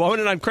said he's blowing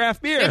it on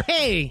craft beer.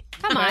 Hey.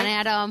 Come on,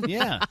 Adam.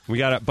 Yeah. We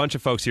got a bunch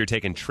of folks here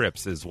taking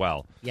trips as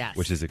well, Yes.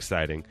 which is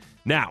exciting.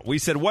 Now, we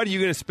said, what are you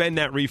going to spend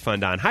that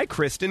refund on? Hi,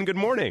 Kristen. Good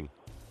morning.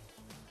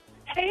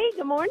 Hey,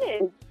 good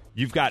morning.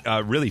 You've got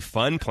really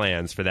fun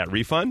plans for that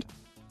refund?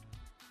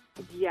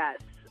 Yes.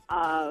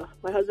 My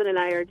husband and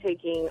I are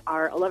taking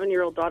our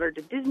 11-year-old daughter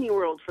to Disney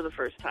World for the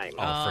first time.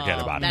 Oh,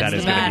 forget about it. that's That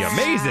is the going to be best.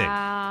 amazing.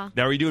 Wow.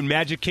 Now, are you doing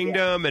Magic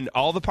Kingdom and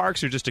all the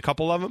parks or just a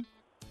couple of them?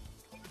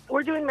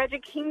 We're doing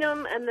Magic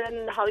Kingdom and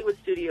then Hollywood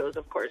Studios,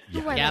 of course.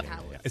 Ooh, I Yep. like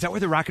Hollywood. Is that where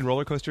the Rock and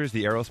Roller Coaster is,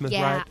 the Aerosmith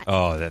Yeah. ride?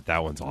 Oh,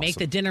 that one's awesome. Make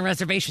the dinner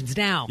reservations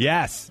now.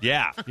 Yes,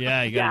 yeah.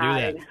 Yeah, you got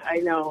to do that. I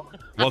know.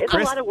 Well, it's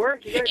Chris- a lot of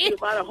work. You got to do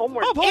a lot of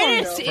homework.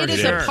 It is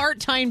sure. a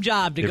part-time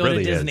job to It go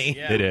really to Disney.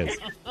 is. It is.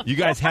 You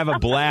guys have a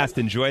blast.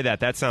 Enjoy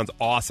that. That sounds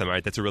awesome. All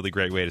right, that's a really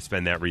great way to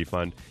spend that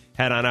refund.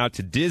 Head on out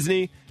to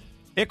Disney.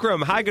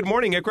 Ikram, hi, good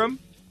morning, Ikram.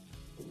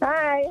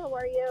 Hi, how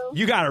are you?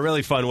 You got a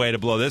really fun way to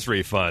blow this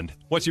refund.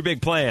 What's your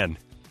big plan?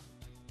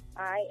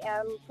 I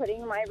am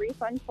putting my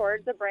refund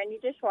towards a brand new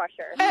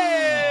dishwasher.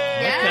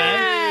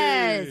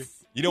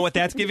 Yes. You know what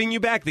that's giving you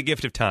back? The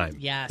gift of time.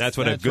 Yes. That's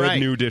what That's a good right.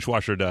 new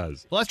dishwasher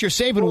does. Plus, you're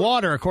saving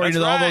water according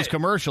That's to all right. those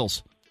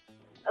commercials.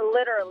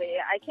 Literally,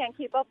 I can't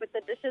keep up with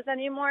the dishes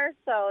anymore,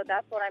 so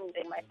that's what I'm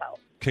doing myself.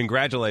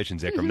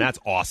 Congratulations, Ikram. That's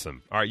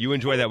awesome. All right, you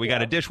enjoy that. We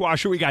got a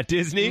dishwasher. We got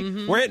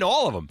Disney. We're hitting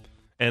all of them.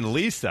 And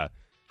Lisa.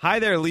 Hi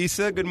there,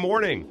 Lisa. Good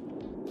morning.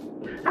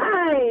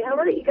 Hi, how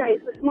are you guys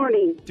this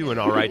morning? Doing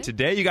all right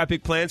today. You got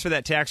big plans for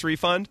that tax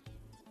refund?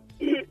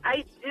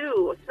 I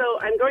do. So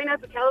I'm going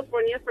out to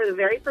California for the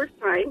very first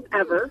time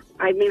ever.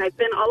 I mean, I've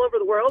been all over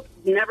the world,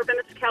 never been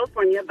to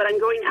California, but I'm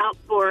going out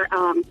for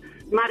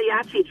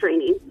mariachi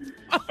training.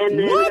 And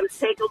then I'm going to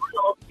take a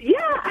little... Yeah,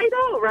 I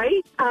know,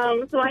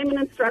 right? So I'm an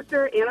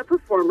instructor and a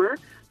performer.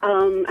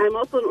 I'm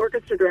also an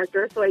orchestra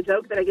director, so I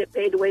joke that I get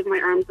paid to wave my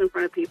arms in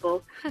front of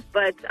people.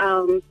 But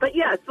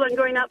yeah, so I'm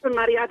going out for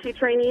mariachi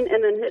training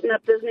and then hitting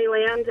up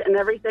Disneyland and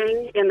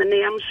everything, and the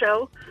NAMM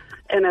show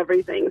and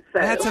everything. So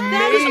that's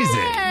amazing.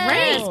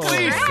 Great.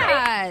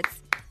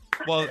 Congrats.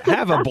 Well,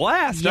 have a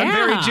blast. I'm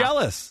very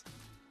jealous.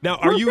 Now,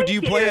 do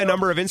you play a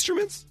number of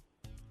instruments?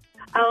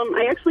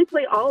 I actually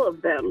play all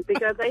of them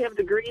because I have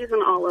degrees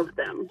in all of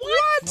them.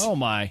 What? Oh,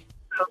 my.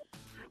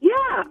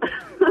 Yeah.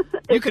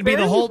 You could be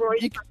the whole...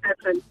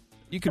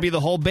 You could be the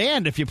whole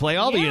band if you play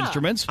all the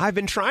instruments. I've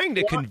been trying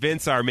to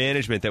convince our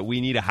management that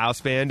we need a house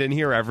band in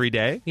here every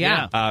day.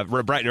 Yeah.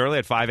 We're bright and early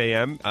at 5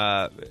 a.m.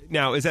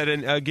 Now, is that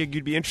a gig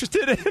you'd be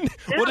interested in?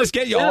 We'll just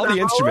get you all the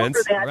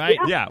instruments. Right?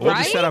 Yeah. We'll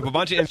just set up a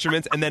bunch of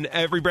instruments, and then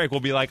every break we'll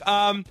be like,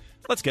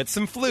 let's get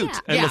some flute.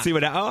 And we'll see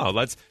what...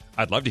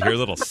 I'd love to hear a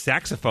little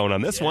saxophone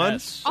on this one.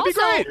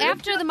 Also,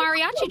 after the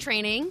mariachi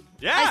training,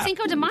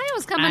 Cinco de Mayo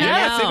is coming up.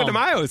 Yeah, Cinco de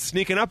Mayo is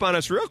sneaking up on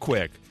us real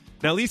quick.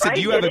 Now, Lisa,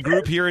 do you have a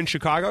group here in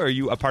Chicago? Or are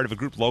you a part of a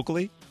group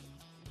locally?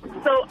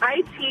 So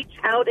I teach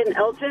out in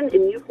Elgin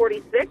in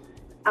U46.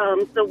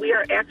 So we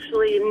are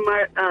actually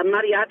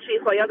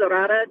Mariachi Joya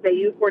Dorada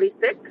de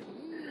U46.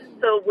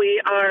 So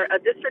we are a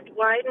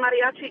district-wide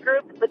mariachi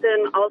group, but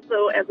then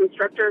also as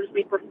instructors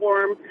we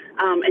perform,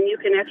 and you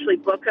can actually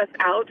book us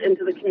out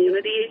into the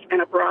community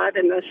and abroad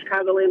in the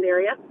Chicagoland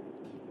area.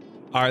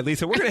 All right,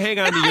 Lisa, we're going to hang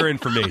on to your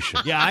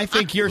information. Yeah, I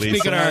think you're Lisa,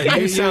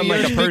 speaking you sound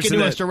like a person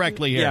to us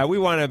directly here. Yeah, we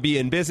want to be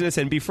in business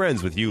and be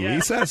friends with you,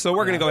 Lisa, so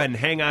we're going to go ahead and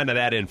hang on to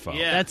that info.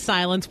 Yeah. That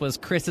silence was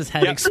Chris's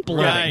head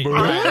exploding.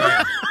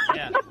 Right.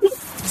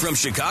 From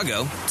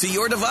Chicago to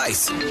your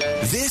device,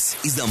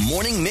 this is the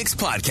Morning Mix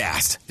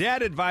Podcast.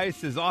 Dad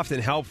advice is often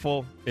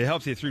helpful. It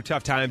helps you through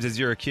tough times as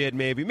you're a kid,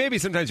 maybe. Maybe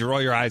sometimes you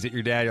roll your eyes at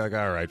your dad. You're like,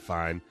 all right,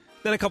 fine.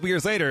 Then a couple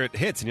years later, it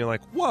hits, and you're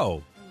like,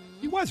 whoa.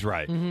 He was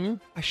right. Mm-hmm.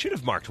 I should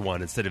have marked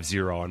 1 instead of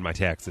 0 on my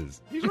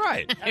taxes. He's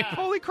right.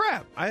 Holy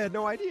crap. I had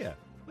no idea.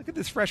 Look at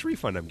this fresh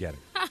refund I'm getting.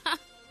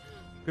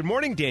 Good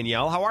morning,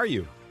 Danielle. How are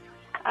you?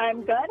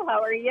 I'm good.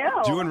 How are you?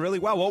 Doing really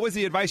well. What was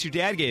the advice your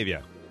dad gave you?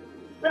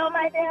 So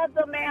my dad's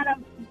a man of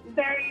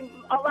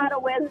a lot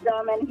of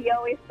wisdom, and he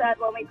always said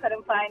when we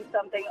couldn't find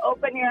something,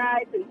 open your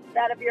eyes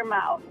instead of your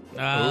mouth.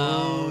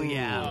 Oh,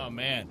 yeah. Oh,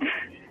 man.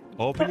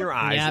 Open your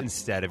eyes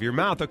instead of your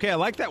mouth. Okay, I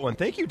like that one.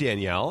 Thank you,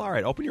 Danielle. All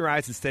right, open your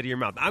eyes instead of your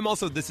mouth.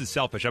 This is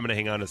selfish. I'm going to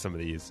hang on to some of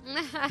these.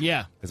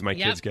 Yeah. As my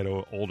kids get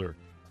older.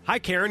 Hi,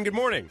 Karen. Good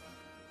morning.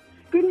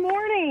 Good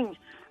morning.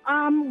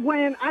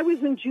 When I was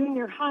in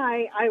junior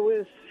high, I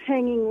was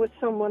hanging with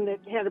someone that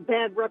had a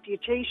bad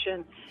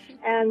reputation.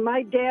 And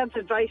my dad's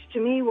advice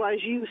to me was,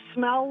 you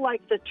smell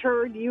like the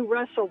turd you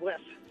wrestle with.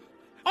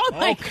 Oh,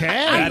 my God.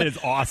 That is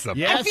awesome.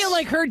 Yes. I feel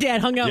like her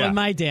dad hung out with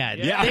my dad.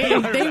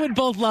 Yeah. They would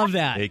both love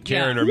that. Hey,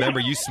 Karen,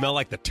 remember, you smell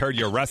like the turd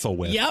you wrestle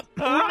with. Yep.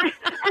 And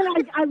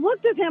I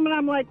looked at him, and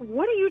I'm like,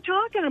 what are you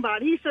talking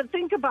about? He said,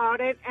 think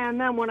about it. And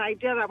then when I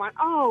did, I went,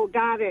 oh,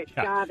 got it.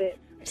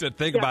 He said,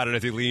 think about it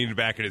as he leaned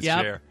back in his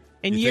chair.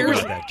 And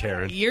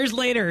years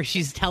later,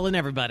 she's telling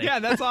everybody. Yeah,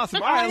 that's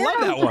awesome. All right, I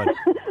love that one.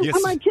 Yes.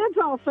 And my kids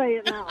all say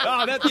it now.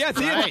 Oh, that's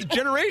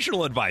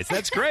generational advice.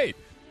 That's great.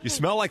 You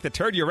smell like the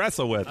turd you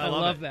wrestle with. I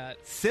love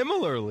that.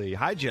 Similarly,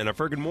 hi,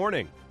 Jennifer. Good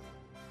morning.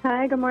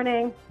 Hi, good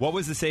morning. What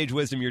was the sage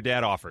wisdom your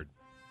dad offered?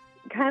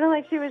 Kind of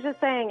like she was just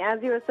saying,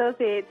 as you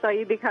associate, so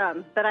you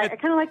become. But I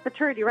kind of like the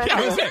turd you wrestle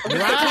with. It's the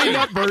cleaned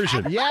up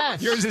version.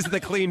 Yes. Yours is the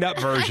cleaned up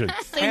version.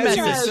 As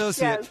you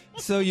associate,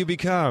 so you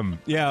become.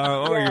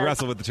 Yeah, or you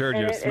wrestle with the turd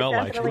you smell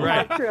like. It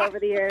definitely true over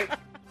the years.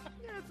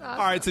 Awesome.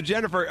 All right, so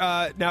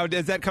Jennifer, now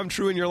does that come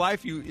true in your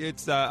life?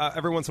 It's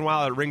every once in a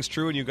while it rings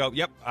true, and you go,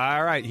 "Yep,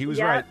 all right, he was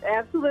right."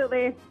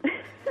 Absolutely.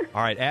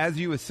 All right, as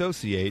you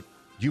associate,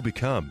 you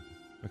become.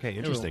 Okay,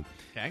 interesting.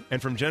 Okay. And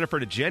from Jennifer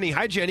to Jenny,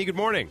 hi Jenny, good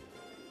morning.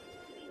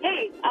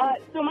 Hey,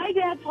 so my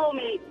dad told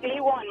me day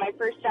one, my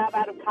first job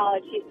out of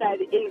college, he said,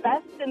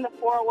 invest in the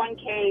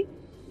 401k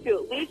to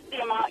at least the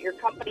amount your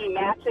company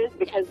matches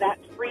because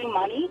that's free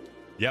money.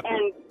 Yep.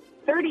 And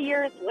 30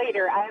 years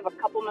later, I have a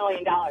couple $1 million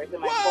in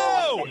my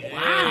 401k.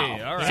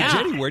 Wow! All right. So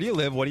Jenny, where do you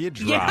live? What do you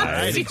drive?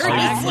 Yeah,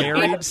 Are you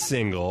married,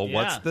 single?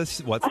 Yeah. What's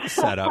the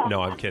setup?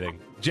 No, I'm kidding.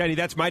 Jenny,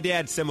 that's my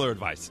dad. Similar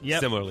advice. Yep.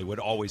 Similarly, would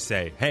always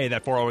say, "Hey,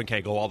 that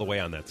 401k, go all the way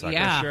on that sucker."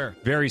 Yeah, sure.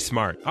 Very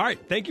smart. All right,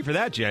 thank you for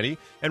that, Jenny.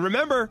 And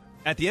remember,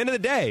 at the end of the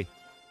day,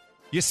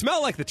 you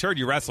smell like the turd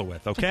you wrestle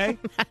with. Okay,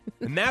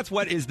 and that's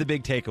what is the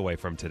big takeaway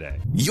from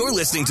today. You're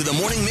listening to the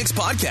Morning Mix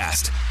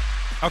Podcast.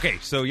 Okay,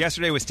 so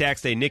yesterday was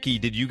tax day. Nikki,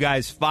 did you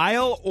guys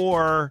file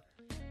or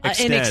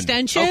An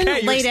extension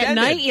Okay, late at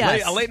night,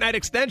 yes. A late night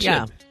extension.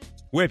 Yeah.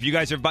 Whip, you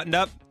guys are buttoned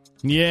up?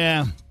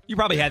 Yeah. You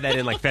probably had that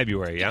in like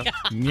February, yeah?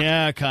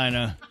 Yeah, kind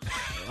of.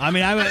 I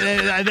mean,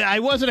 I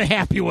wasn't a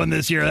happy one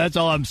this year. That's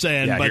all I'm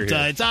saying. Yeah, but here.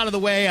 it's out of the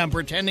way. I'm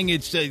pretending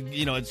it's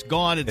it's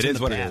gone. It's It in is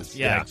the what past. it is.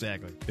 Yeah,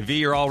 exactly. V,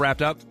 you're all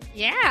wrapped up?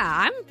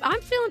 Yeah,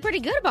 I'm feeling pretty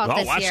good about Oh,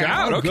 this watch year.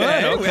 out. Oh, Okay.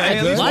 good, okay,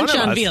 At good. least one Lunch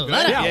of on us.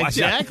 Violetta. Yeah, Yeah, watch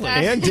out. exactly.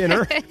 And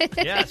dinner.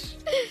 Yes.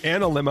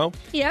 And a limo.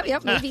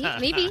 Yep,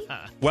 maybe.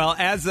 Well,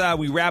 as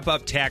we wrap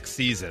up tax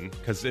season,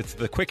 because it's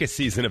the quickest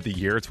season of the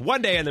year, it's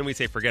one day and then we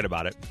say forget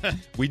about it.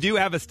 We do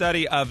have a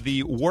study of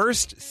the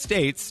worst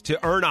states to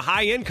earn a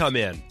high income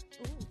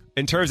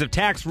in terms of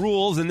tax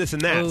rules and this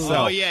and that. Ooh.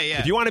 So Oh, yeah.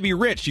 if you want to be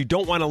rich, you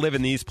don't want to live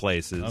in these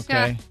places.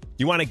 Okay.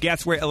 You want to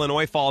guess where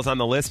Illinois falls on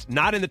the list?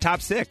 Not in the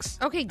top 6.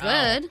 Okay,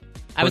 good.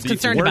 I was For the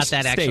concerned about worst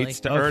that, actually. States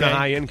to earn a Okay.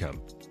 high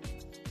income.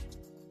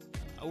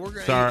 We're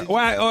gonna, Sorry.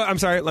 I'm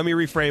sorry. Let me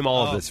reframe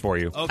all of this for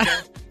you. Okay.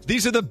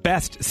 These are the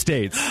best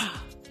states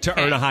to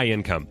earn a high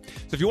income.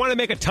 So if you want to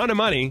make a ton of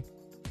money,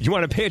 you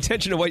want to pay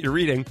attention to what you're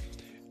reading.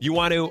 You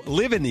want to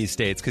live in these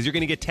states because you're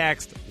going to get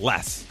taxed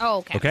less. Oh,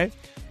 okay. Okay?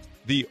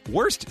 The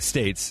worst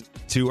states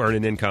to earn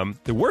an income,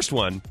 the worst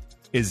one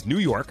is New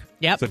York.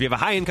 Yep. So if you have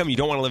a high income, you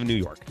don't want to live in New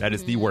York. That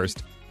is the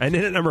worst. And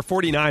then at number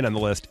 49 on the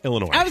list,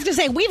 Illinois. I was going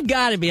to say, we've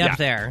got to be Yeah, up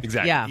there.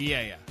 exactly. Yeah.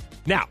 Yeah.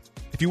 Now,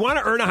 if you want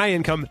to earn a high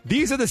income,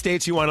 these are the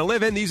states you want to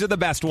live in. These are the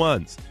best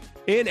ones.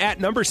 In at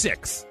number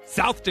 6,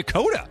 South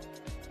Dakota.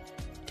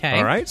 Okay.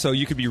 All right, so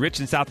you could be rich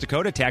in South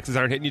Dakota. Taxes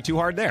aren't hitting you too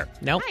hard there.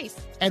 Nope. Nice.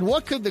 And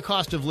what could the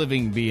cost of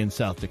living be in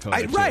South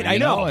Dakota? Right, too, I you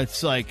know.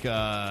 It's like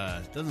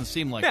doesn't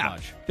seem like Yeah.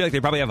 much. I feel like they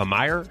probably have a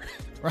Meijer.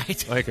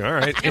 Right. Like, all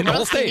right, in the What whole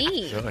else do you state.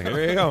 need? You're like,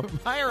 there you go.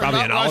 Meijer, Probably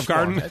Mount an Olive Rushmore.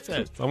 Garden. That's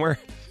it. Somewhere.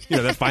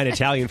 That fine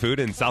Italian food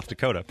in South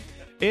Dakota.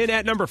 In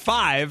at number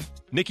 5,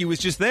 Nikki was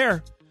just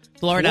there.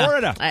 Florida.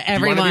 Florida.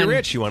 Everyone. You want to be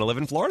rich. You want to live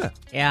in Florida.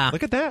 Yeah.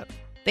 Look at that.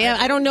 They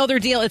have, I don't know their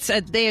deal. It's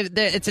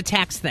it's a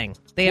tax thing.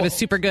 They have a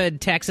super good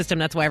tax system.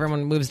 That's why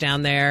everyone moves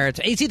down there.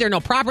 It's either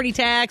no property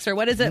tax or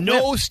what is it?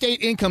 No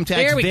state income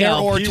tax There we there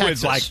go. or He Texas.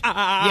 was like,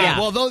 yeah.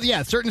 Well,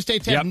 certain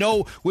states have Yep.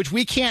 no, which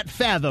we can't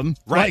fathom.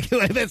 Right.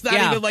 Like, that's not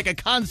Yeah. even like a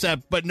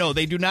concept. But no,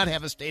 they do not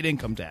have a state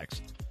income tax.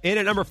 In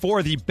at number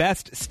 4, the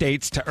best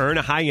states to earn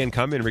a high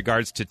income in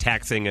regards to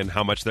taxing and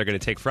how much they're going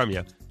to take from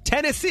you.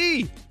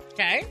 Tennessee.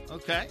 Okay.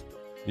 Okay.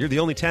 You're the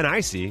only 10 I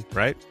see,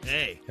 right?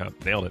 Hey. Yep,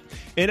 nailed it.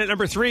 In at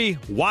number 3,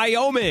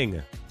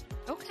 Wyoming.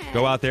 Okay.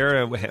 Go out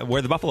there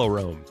where the buffalo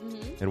roam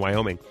in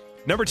Wyoming.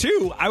 Number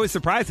 2, I was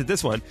surprised at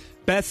this one.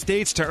 Best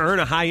states to earn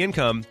a high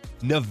income,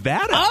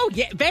 Nevada. Oh,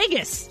 yeah,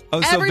 Vegas.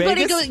 Oh, so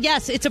Everybody Vegas? goes,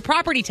 yes, it's a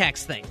property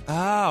tax thing.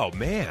 Oh,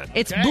 man.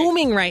 It's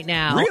booming right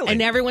now. Really?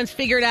 And everyone's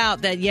figured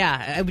out that,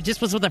 I just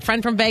was with a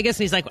friend from Vegas,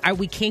 and he's like,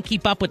 we can't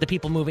keep up with the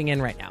people moving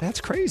in right now. That's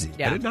crazy.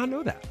 Yeah. I did not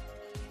know that.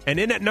 And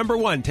in at number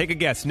 1, take a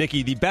guess,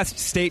 Nikki, the best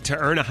state to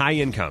earn a high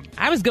income.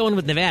 I was going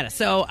with Nevada.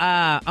 So,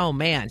 oh,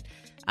 man.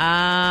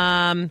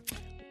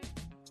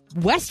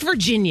 West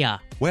Virginia.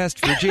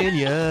 West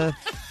Virginia.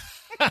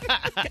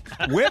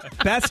 Whip,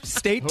 best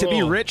state to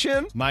be Oh. rich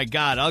in? My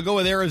God, I'll go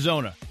with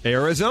Arizona.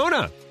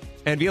 Arizona.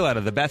 And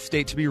Violetta, the best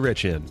state to be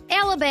rich in?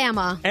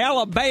 Alabama.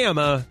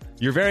 Alabama.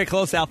 You're very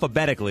close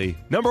alphabetically.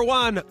 Number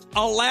 1,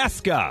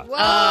 Alaska. Whoa.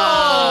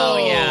 Oh,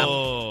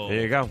 yeah.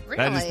 There you go.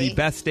 That is the Really?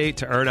 best state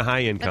to earn a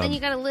high income. But then you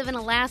got to live in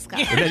Alaska.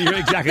 And then you're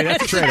exactly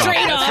that's the That's the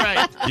trade-off. trade-off.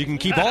 That's right. You can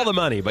keep all the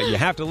money, but you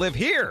have to live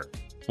here.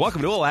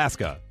 Welcome to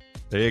Alaska.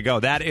 There you go.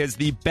 That is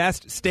the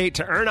best state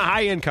to earn a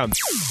high income.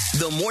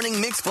 The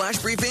Morning Mix Flash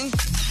Briefing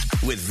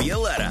with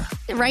Violetta.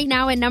 Right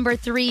now at number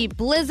 3,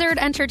 Blizzard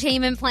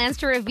Entertainment plans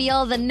to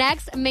reveal the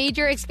next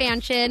major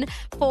expansion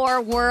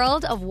for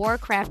World of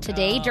Warcraft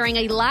today during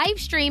a live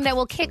stream that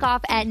will kick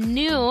off at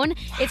noon.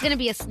 It's going to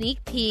be a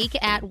sneak peek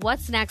at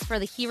what's next for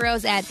the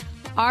heroes at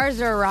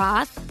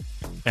Azeroth.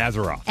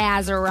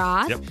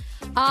 Azeroth. Yep.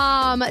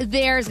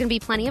 There's going to be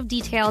plenty of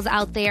details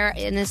out there,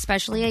 and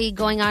especially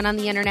going on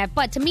the internet.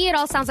 But to me, it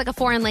all sounds like a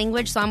foreign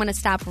language, so I'm going to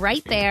stop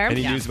right there.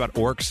 Any news about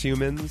orcs,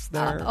 humans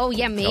there? Oh,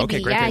 yeah, maybe.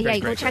 Okay, great, yeah,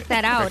 great, go great, check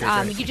great. that out.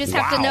 Great. You just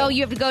have to Wow. know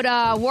you have to go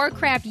to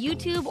Warcraft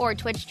YouTube or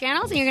Twitch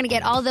channels, and you're going to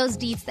get all those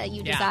deets that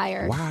you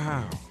desire.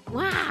 Wow.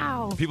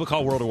 Wow. People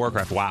call World of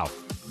Warcraft wow.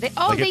 They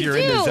Like if do. you're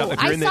in the, if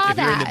I you're in the, saw if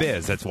you're in the that.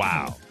 biz, that's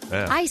wow.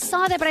 Yeah. I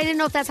saw that, but I didn't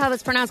know if that's how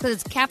it's pronounced because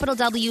it's capital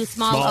W,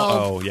 small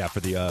O. Oh, yeah, for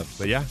the,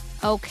 but yeah.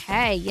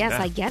 Okay, yes,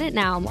 Yeah. I get it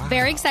now.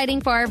 Very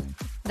exciting for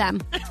them.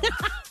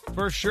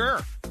 For sure.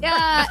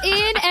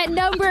 In at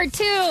number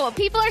 2,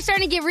 people are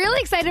starting to get really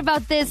excited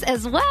about this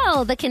as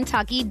well, the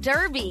Kentucky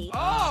Derby.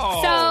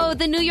 Oh. So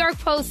the New York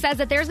Post says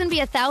that there's going to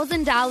be a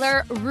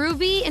 $1,000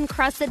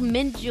 ruby-encrusted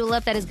mint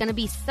julep that is going to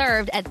be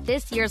served at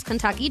this year's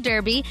Kentucky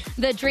Derby.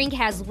 The drink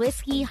has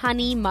whiskey,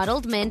 honey,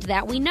 muddled mint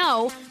that we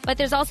know, but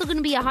there's also going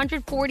to be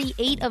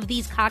 148 of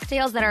these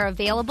cocktails that are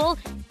available.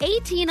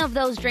 18 of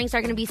those drinks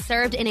are going to be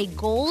served in a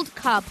gold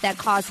cup that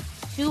costs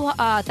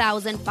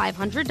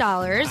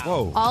 $2,500.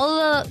 Whoa.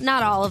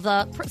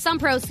 Some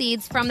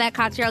proceeds from that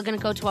cocktail are going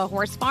to go to a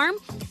horse farm.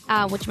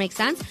 which makes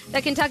sense.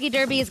 The Kentucky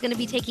Derby is going to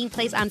be taking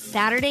place on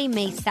Saturday,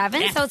 May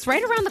 7th, so it's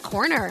right around the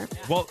corner.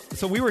 Well,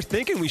 so we were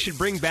thinking we should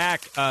bring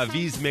back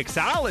V's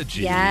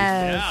Mixology.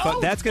 Yes.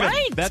 But that's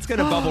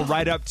gonna bubble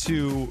right up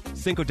to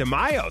Cinco de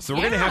Mayo. So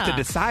we're gonna have to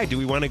decide: do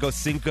we want to go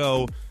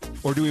Cinco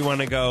or do we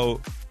want to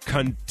go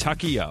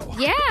Kentucky-o?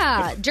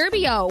 Yeah,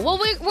 Derby-o. Well,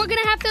 we're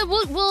gonna have to.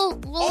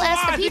 We'll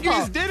ask the I think people.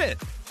 you just did it.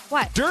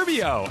 What?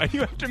 Derby-o, and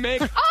you have to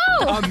make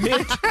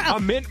a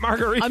mint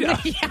margarita.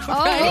 Maybe.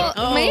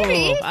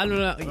 I don't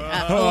know. Even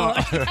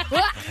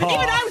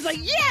I was like,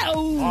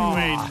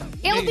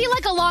 It'll be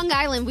like a Long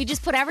Island. We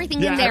just put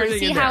everything in there and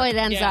see how it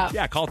ends up.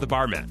 Yeah, call it the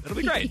Barman. It'll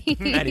be great.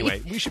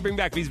 Anyway, we should bring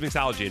back V's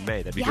Mixology in May.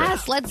 That'd be great.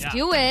 Yes, let's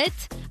do it.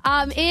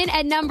 In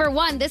at number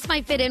 1, this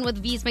might fit in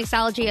with V's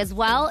Mixology as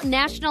well.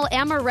 National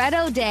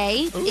Amaretto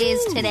Day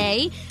is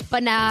today,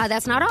 but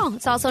that's not all.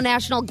 It's also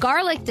National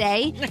Garlic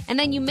Day, and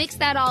then you mix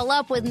that all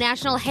up with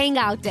National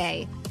Hangout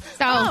Day.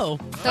 So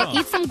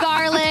eat some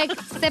garlic,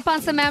 sip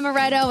on some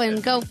amaretto,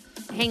 and go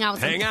hang out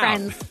with some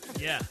friends.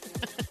 Yeah.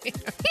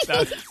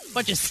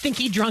 Bunch of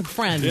stinky drunk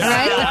friends. Yeah.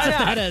 Right? That's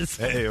what that is.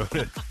 Hey,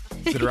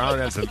 sit around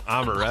and have some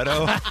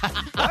amaretto.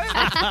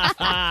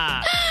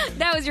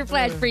 That was your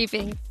flash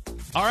briefing.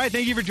 All right,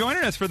 thank you for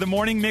joining us for the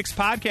Morning Mix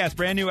podcast.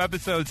 Brand new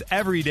episodes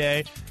every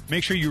day.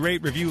 Make sure you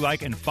rate, review,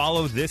 like, and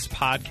follow this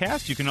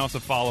podcast. You can also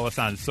follow us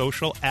on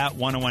social at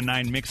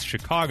 1019 Mix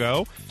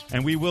Chicago.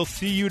 And we will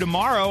see you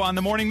tomorrow on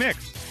the Morning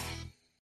Mix.